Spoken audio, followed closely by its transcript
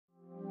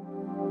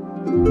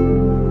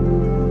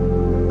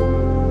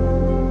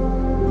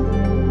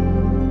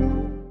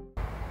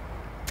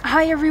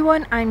Hi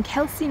everyone, I'm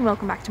Kelsie and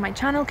welcome back to my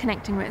channel,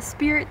 Connecting with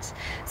Spirit.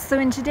 So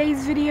in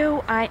today's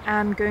video I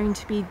am going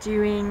to be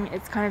doing,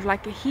 it's kind of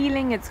like a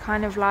healing, it's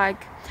kind of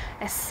like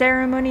a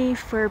ceremony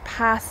for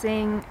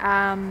passing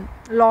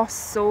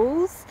lost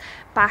souls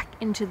back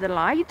into the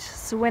light.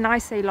 So when I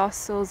say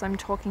lost souls, I'm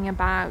talking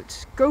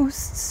about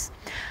ghosts.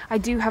 I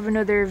do have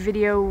another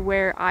video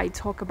where I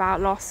talk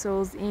about lost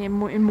souls in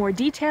more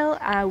detail,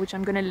 which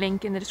I'm going to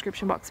link in the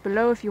description box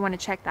below if you want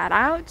to check that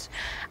out.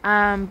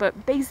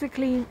 But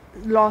basically,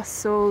 lost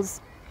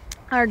souls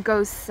are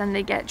ghosts and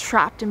they get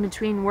trapped in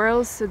between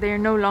worlds, so they're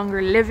no longer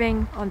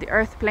living on the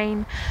earth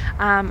plane,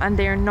 and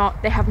they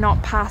have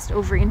not passed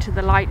over into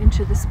the light,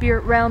 into the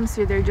spirit realm,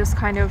 so they're just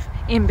kind of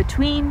in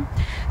between.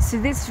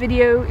 So this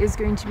video is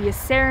going to be a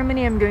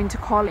ceremony. I'm going to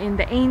call in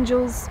the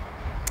angels,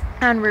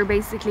 and we're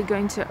basically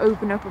going to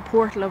open up a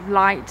portal of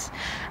light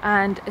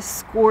and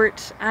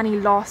escort any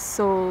lost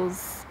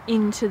souls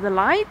into the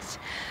light.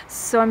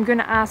 So I'm going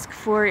to ask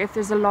for, if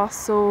there's a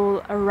lost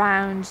soul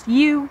around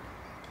you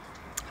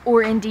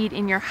or indeed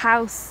in your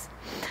house,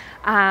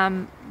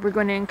 we're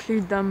going to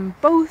include them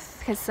both,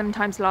 because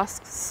sometimes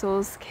lost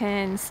souls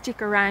can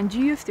stick around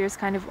you if there's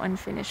kind of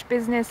unfinished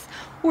business,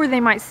 or they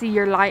might see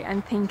your light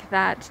and think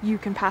that you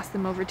can pass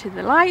them over to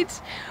the light,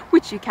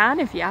 which you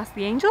can if you ask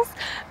the angels.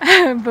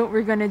 But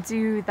we're going to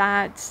do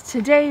that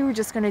today. We're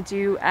just going to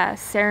do a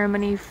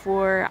ceremony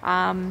for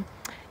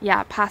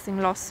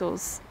passing lost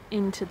souls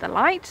into the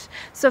light.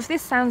 So if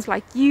this sounds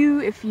like you,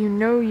 if you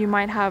know you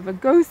might have a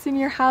ghost in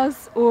your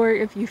house, or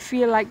if you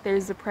feel like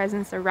there's a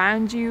presence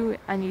around you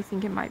and you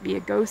think it might be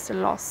a ghost, a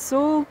lost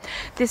soul,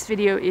 this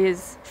video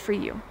is for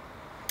you.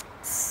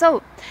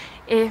 So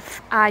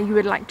if you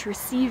would like to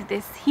receive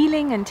this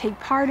healing and take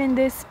part in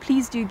this,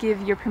 please do give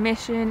your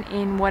permission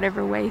in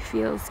whatever way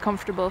feels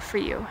comfortable for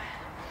you.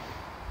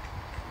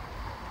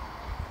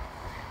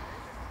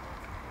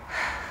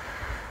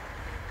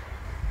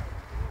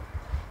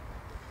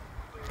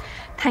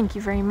 Thank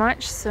you very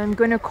much. So I'm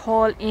going to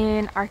call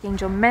in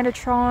Archangel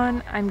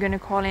Metatron, I'm going to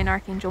call in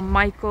Archangel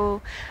Michael,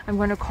 I'm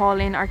going to call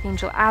in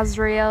Archangel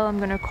Azrael, I'm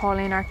going to call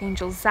in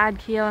Archangel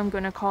Zadkiel, I'm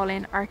going to call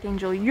in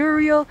Archangel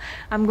Uriel,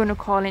 I'm going to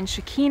call in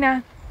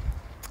Shekinah.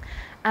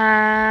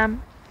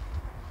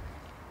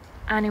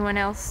 Anyone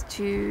else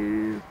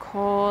to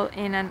call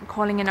in, and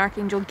calling in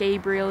Archangel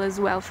Gabriel as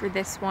well for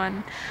this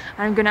one. And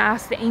I'm going to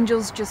ask the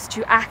angels just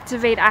to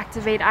activate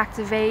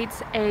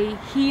a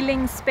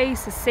healing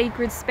space, a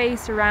sacred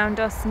space around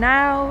us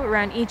now,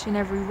 around each and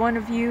every one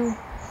of you.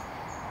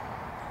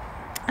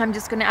 I'm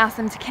just going to ask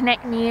them to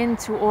connect me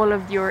into all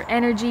of your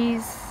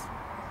energies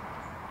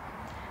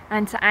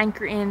and to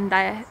anchor in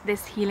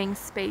this healing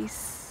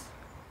space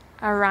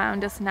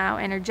around us now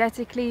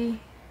energetically.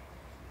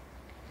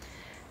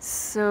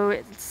 So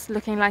it's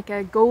looking like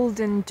a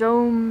golden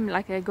dome,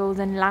 like a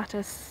golden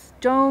lattice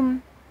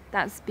dome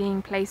that's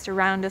being placed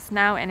around us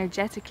now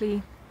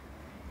energetically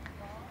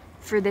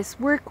for this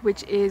work,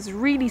 which is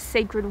really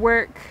sacred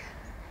work,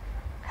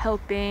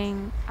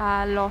 helping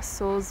lost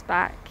souls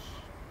back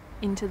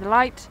into the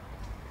light.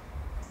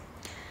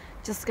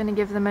 Just going to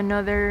give them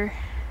another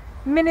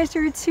minute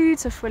or two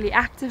to fully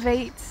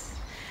activate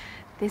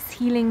this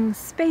healing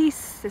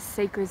space, this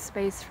sacred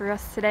space for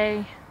us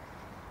today.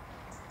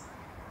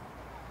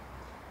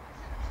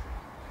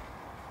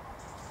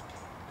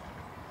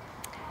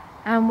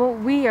 And what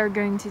we are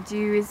going to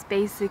do is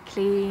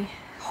basically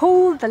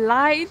hold the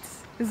light,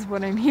 is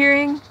what I'm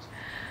hearing.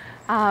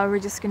 We're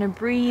just going to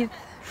breathe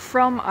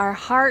from our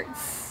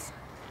hearts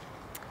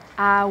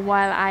while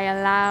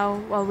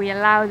we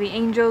allow the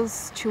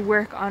angels to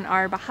work on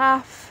our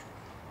behalf.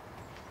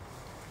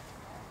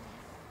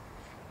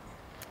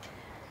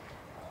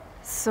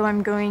 So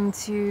I'm going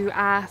to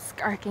ask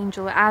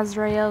Archangel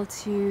Azrael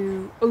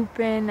to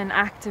open and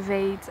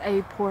activate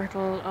a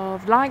portal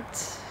of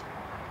light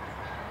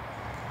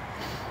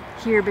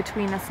here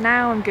between us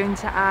now. I'm going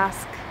to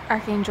ask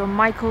Archangel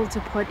Michael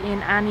to put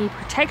in any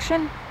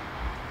protection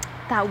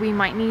that we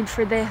might need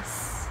for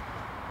this,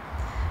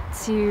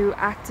 to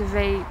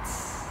activate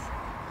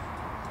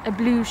a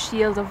blue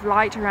shield of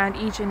light around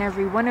each and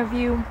every one of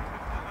you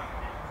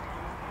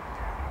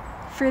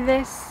for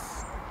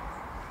this,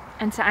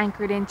 and to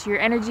anchor it into your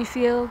energy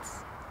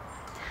fields.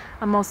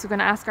 I'm also going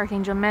to ask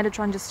Archangel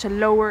Metatron just to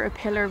lower a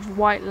pillar of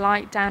white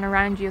light down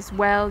around you as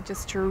well,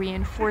 just to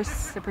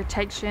reinforce the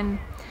protection,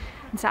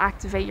 and to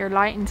activate your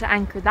light and to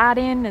anchor that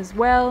in as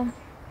well.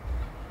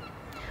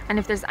 And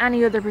if there's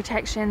any other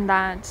protection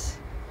that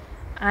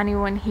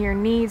anyone here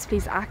needs,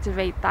 please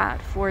activate that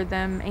for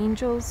them,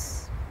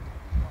 angels.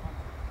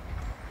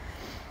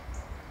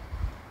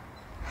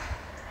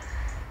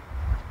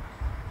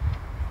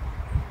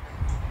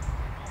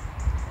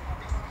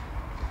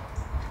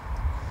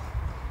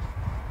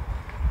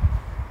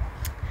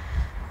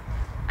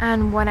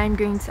 And what I'm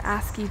going to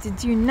ask you to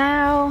do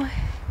now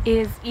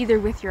is, either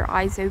with your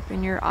eyes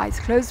open, your eyes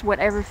closed,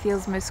 whatever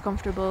feels most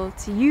comfortable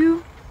to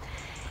you,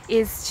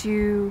 is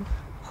to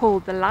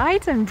hold the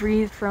light and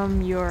breathe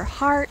from your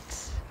heart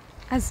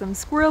as some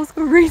squirrels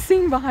go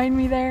racing behind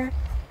me there,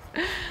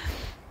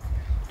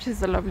 which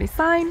is a lovely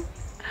sign.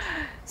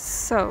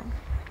 So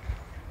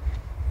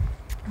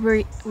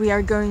we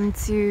are going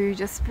to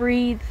just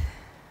breathe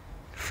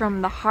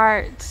from the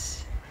heart.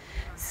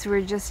 So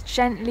we're just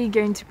gently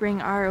going to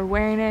bring our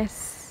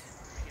awareness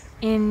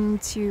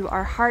into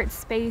our heart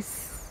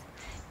space.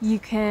 You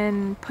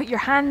can put your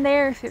hand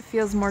there if it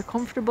feels more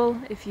comfortable,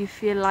 if you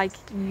feel like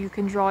you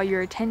can draw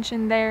your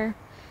attention there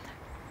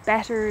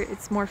better.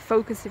 It's more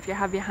focused if you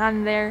have your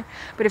hand there,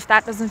 but if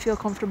that doesn't feel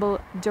comfortable,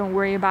 don't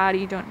worry about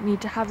it. You don't need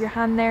to have your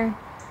hand there,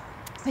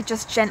 but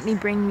just gently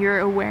bring your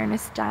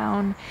awareness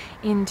down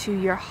into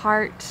your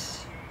heart.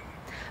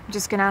 I'm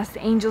just going to ask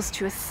the angels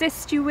to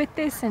assist you with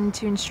this and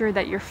to ensure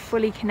that you're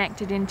fully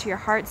connected into your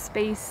heart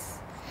space.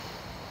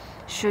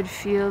 Should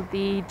feel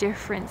the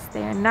difference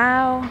there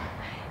now.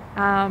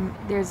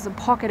 There's a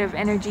pocket of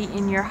energy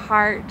in your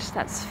heart.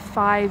 That's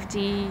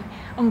 5D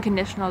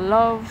unconditional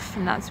love,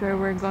 and that's where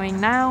we're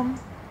going now.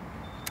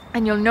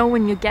 And you'll know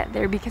when you get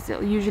there because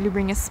it'll usually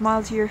bring a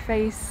smile to your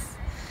face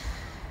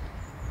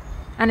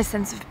and a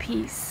sense of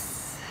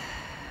peace.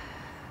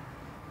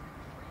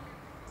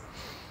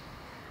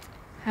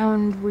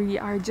 And we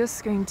are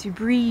just going to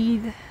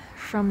breathe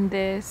from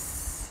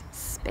this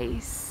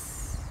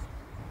space.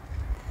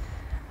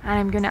 And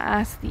I'm going to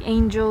ask the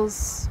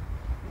angels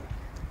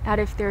that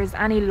if there's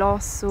any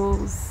lost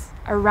souls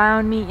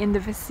around me, in the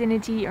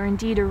vicinity, or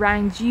indeed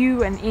around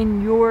you and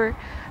in your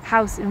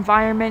house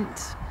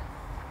environment,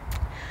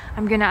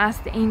 I'm going to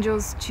ask the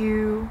angels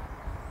to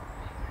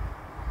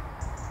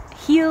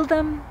heal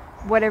them,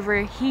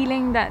 whatever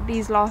healing that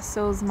these lost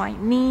souls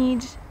might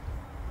need,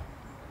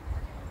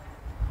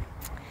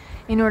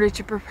 in order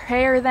to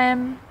prepare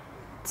them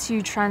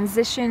to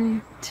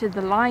transition to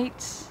the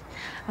light.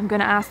 I'm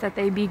going to ask that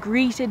they be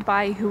greeted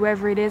by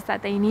whoever it is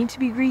that they need to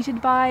be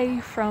greeted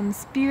by from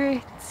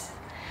spirit,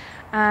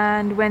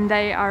 and when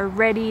they are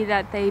ready,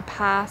 that they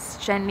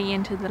pass gently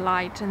into the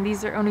light. And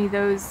these are only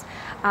those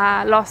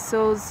lost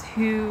souls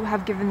who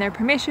have given their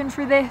permission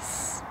for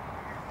this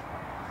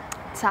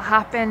to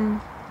happen,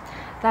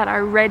 that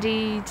are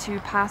ready to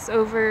pass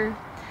over,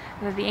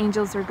 that the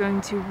angels are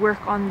going to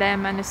work on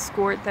them and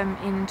escort them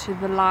into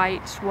the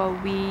light while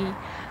we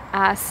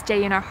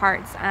stay in our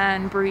hearts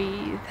and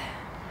breathe.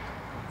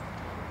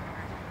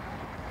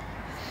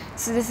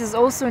 So this is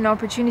also an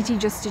opportunity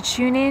just to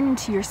tune in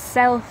to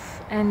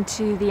yourself and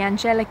to the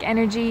angelic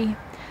energy,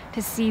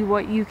 to see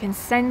what you can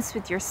sense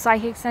with your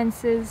psychic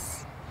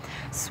senses.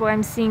 So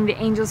I'm seeing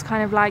the angels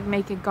kind of like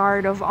make a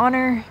guard of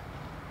honor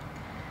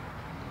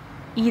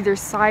either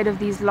side of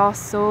these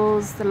lost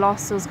souls. The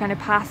lost souls kind of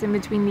pass in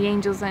between the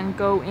angels and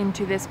go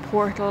into this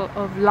portal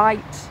of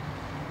light.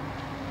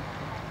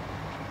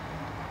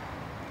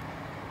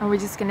 And we're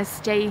just going to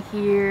stay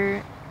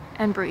here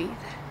and breathe.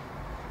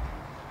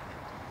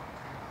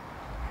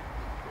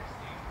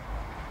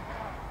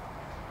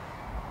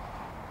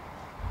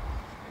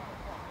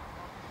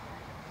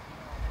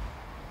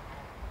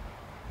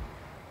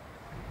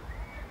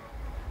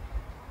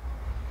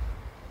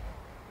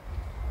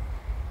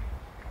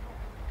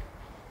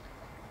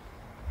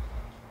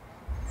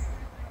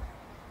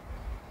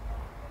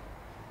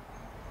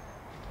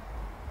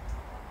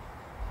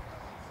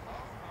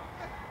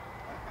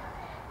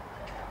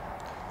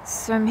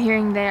 So I'm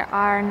hearing there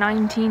are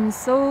 19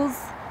 souls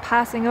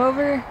passing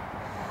over.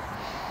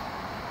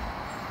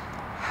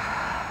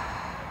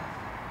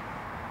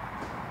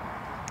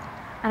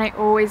 And I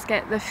always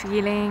get the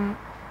feeling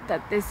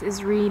that this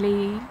is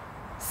really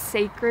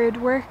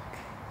sacred work.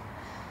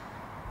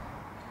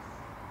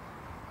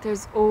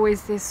 There's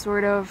always this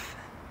sort of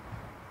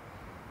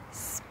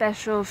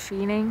special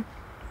feeling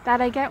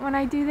that I get when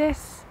I do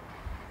this.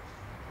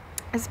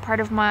 As part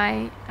of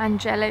my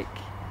angelic,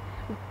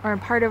 or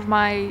part of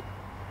my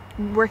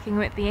working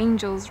with the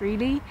angels,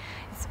 really.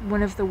 It's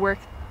one of the work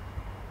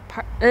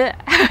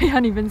I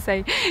can't even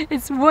say.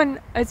 It's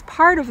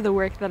part of the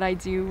work that I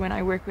do when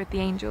I work with the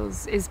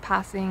angels, is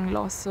passing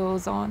lost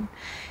souls on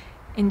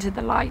into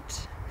the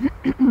light.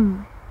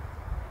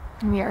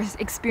 We are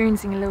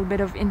experiencing a little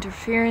bit of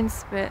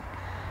interference, but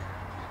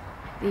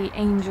the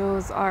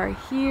angels are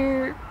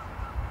here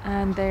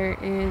and there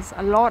is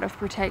a lot of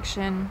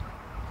protection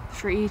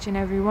for each and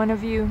every one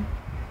of you.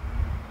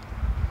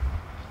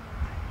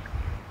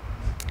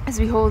 As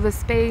we hold the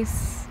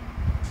space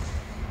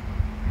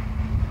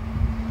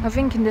of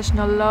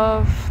unconditional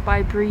love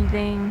by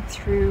breathing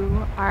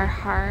through our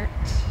heart.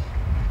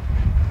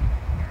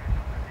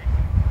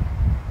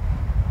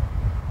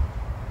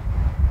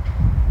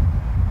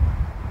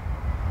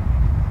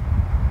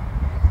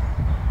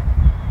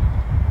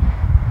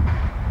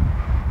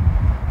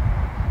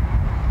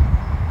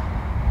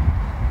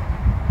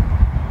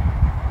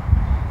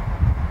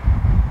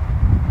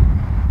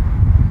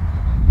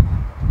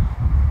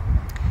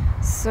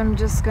 So I'm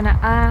just going to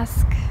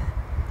ask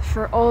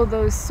for all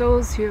those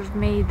souls who have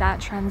made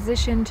that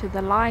transition to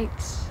the light.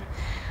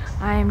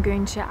 I am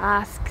going to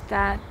ask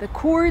that the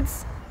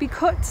cords be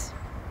cut,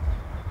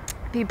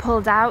 be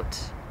pulled out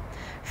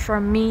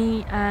from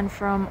me and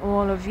from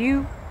all of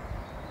you.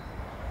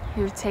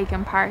 who've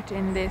taken part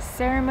in this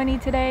ceremony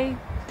today,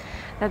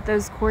 that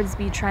those cords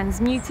be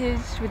transmuted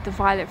with the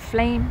violet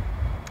flame,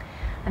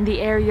 and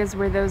the areas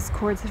where those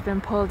cords have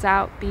been pulled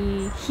out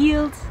be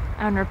healed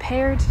and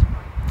repaired,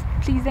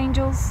 please,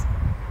 angels.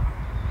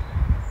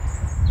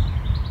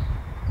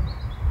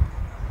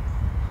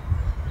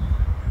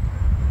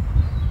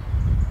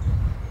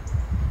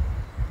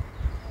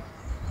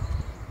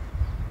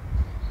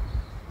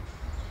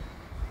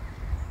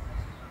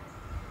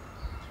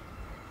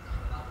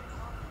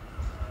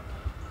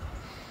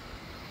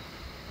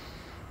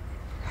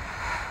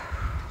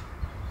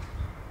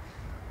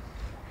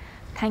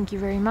 Thank you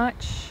very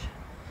much.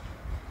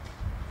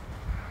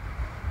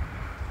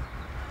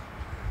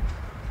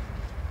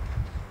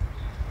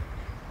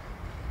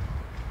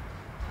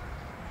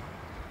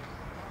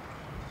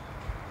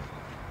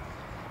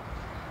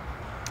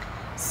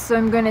 So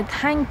I'm going to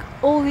thank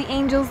all the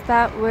angels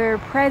that were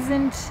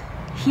present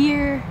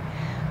here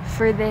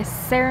for this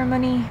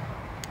ceremony.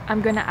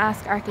 I'm going to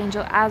ask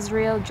Archangel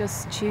Azrael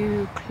just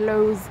to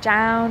close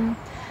down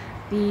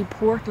the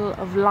portal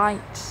of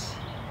light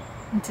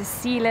and to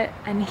seal it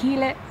and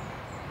heal it.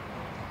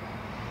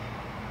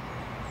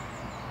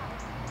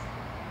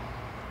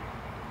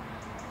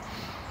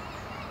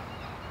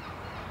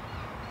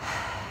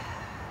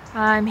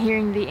 I'm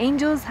hearing the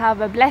angels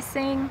have a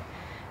blessing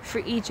for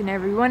each and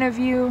every one of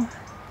you,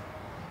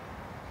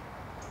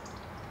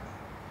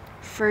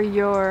 for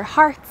your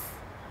hearts.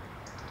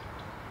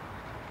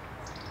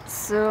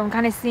 So I'm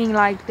kind of seeing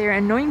like they're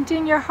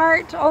anointing your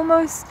heart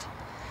almost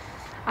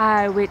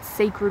with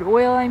sacred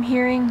oil, I'm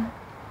hearing,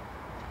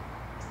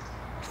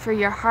 for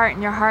your heart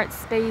and your heart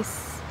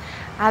space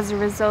as a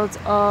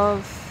result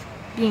of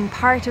being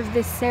part of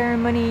this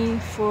ceremony,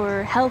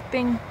 for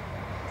helping,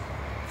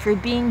 for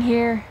being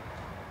here,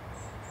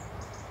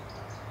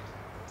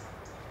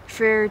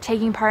 for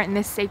taking part in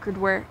this sacred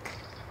work.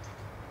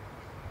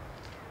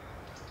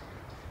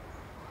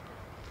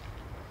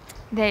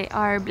 They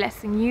are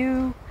blessing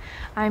you.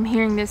 I'm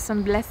hearing there's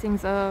some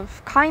blessings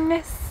of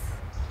kindness.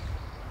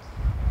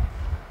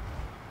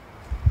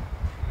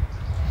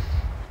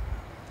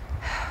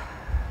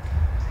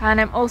 And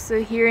I'm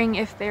also hearing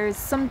if there's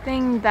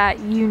something that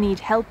you need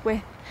help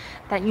with,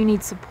 that you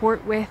need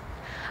support with,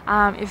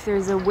 if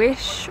there's a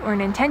wish or an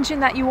intention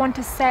that you want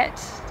to set,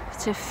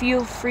 to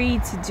feel free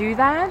to do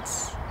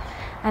that,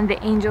 and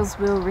the angels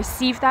will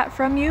receive that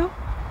from you.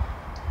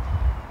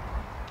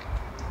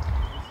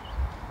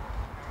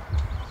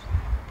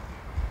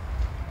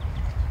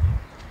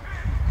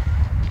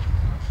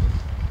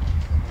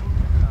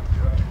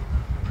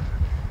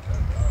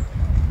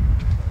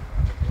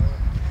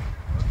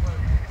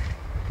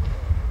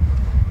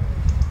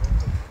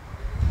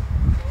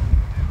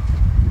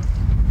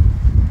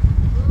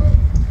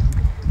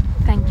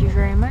 Thank you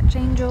very much,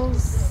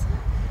 angels.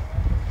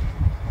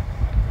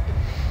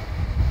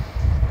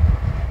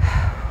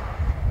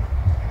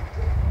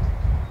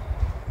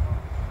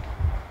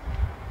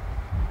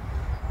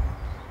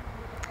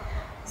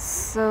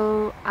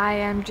 So I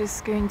am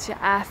just going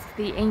to ask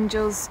the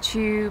angels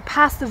to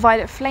pass the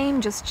violet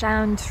flame just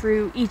down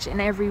through each and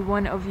every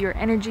one of your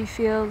energy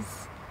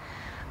fields,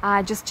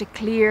 just to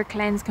clear,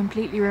 cleanse,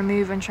 completely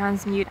remove and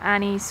transmute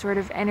any sort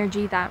of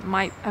energy that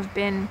might have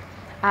been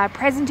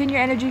present in your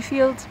energy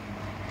field,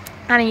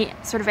 any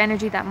sort of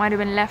energy that might have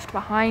been left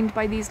behind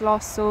by these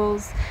lost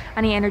souls,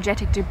 any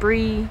energetic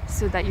debris,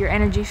 so that your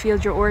energy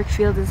field, your auric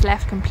field, is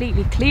left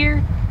completely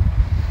clear.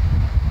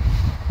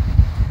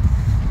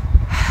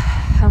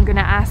 I'm going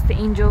to ask the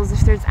angels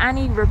if there's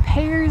any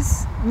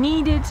repairs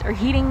needed or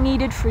healing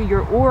needed for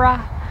your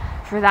aura,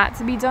 for that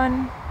to be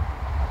done,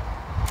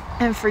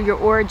 and for your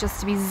aura just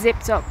to be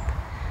zipped up.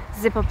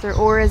 Zip up their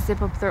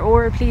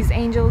aura, please,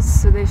 angels,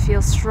 so they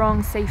feel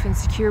strong, safe and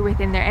secure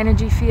within their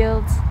energy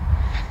field.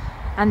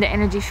 And the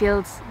energy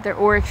field, their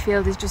auric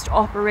field, is just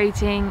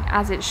operating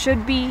as it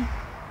should be.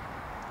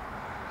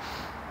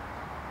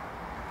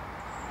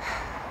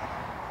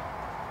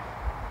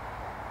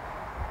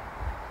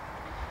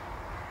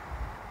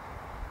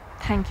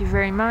 Thank you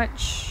very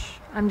much.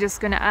 I'm just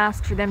going to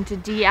ask for them to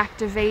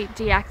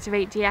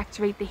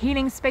deactivate the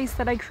healing space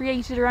that I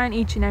created around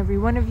each and every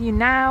one of you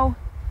now,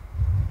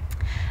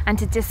 and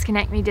to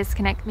disconnect me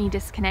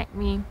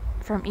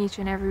from each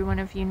and every one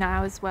of you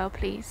now as well,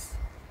 please.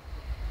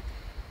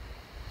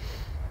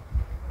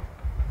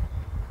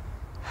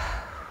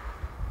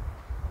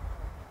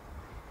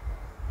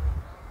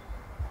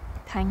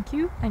 Thank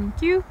you,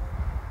 thank you.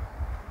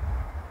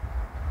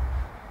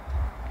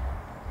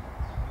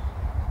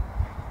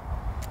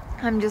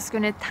 I'm just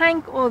going to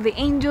thank all the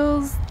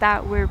angels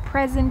that were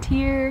present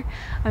here.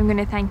 I'm going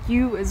to thank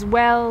you as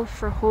well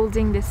for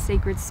holding this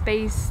sacred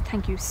space.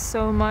 Thank you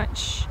so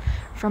much,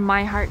 from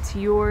my heart to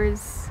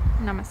yours.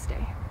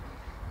 Namaste.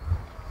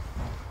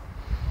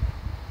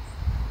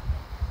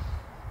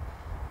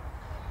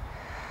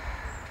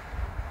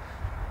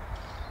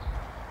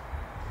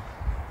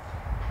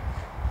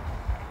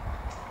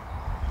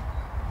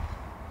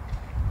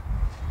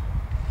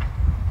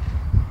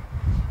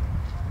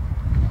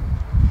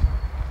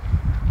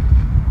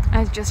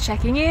 just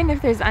checking in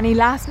if there's any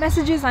last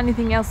messages,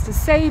 anything else to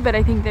say, but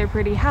I think they're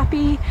pretty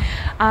happy.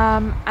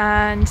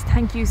 And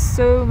thank you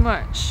so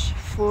much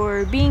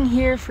for being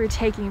here, for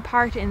taking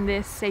part in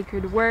this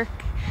sacred work.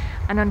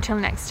 And until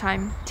next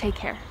time, take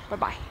care.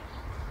 Bye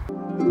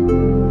bye.